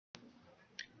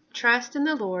Trust in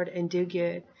the Lord and do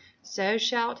good, so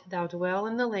shalt thou dwell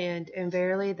in the land, and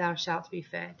verily thou shalt be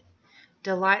fed.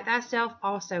 Delight thyself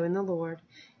also in the Lord,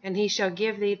 and he shall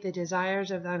give thee the desires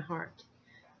of thine heart.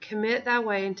 Commit thy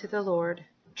way unto the Lord,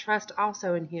 trust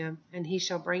also in him, and he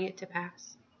shall bring it to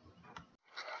pass.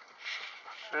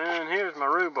 And here's my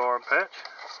rhubarb patch.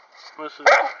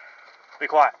 Be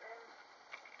quiet.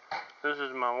 This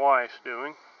is my wife's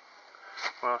doing.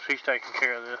 Well, she's taking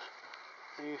care of this.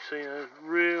 You see, it's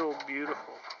real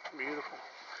beautiful,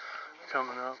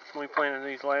 coming up. We planted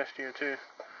these last year too.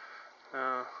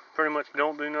 Pretty much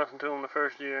don't do nothing to them the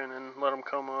first year, and then let them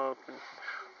come up.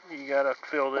 And you gotta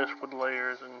fill this with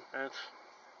layers, and it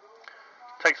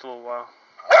takes a little while.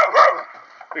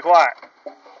 Be quiet.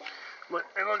 But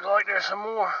it looks like there's some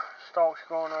more stalks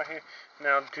growing right here.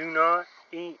 Now, do not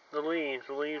eat the leaves.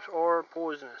 The leaves are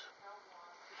poisonous.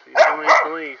 So you don't eat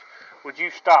the leaves. Would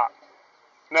you stop?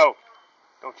 No.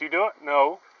 Don't you do it?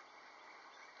 No.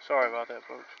 Sorry about that,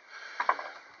 folks.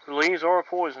 The leaves are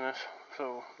poisonous,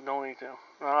 so don't eat them.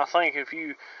 Now, I think if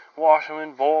you wash them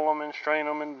and boil them and strain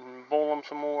them and boil them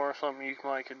some more or something, you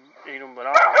might could eat them, but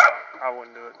I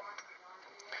wouldn't do it.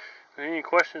 Any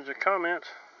questions or comments,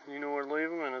 you know where to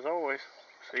leave them, and as always,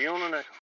 see you on the next one.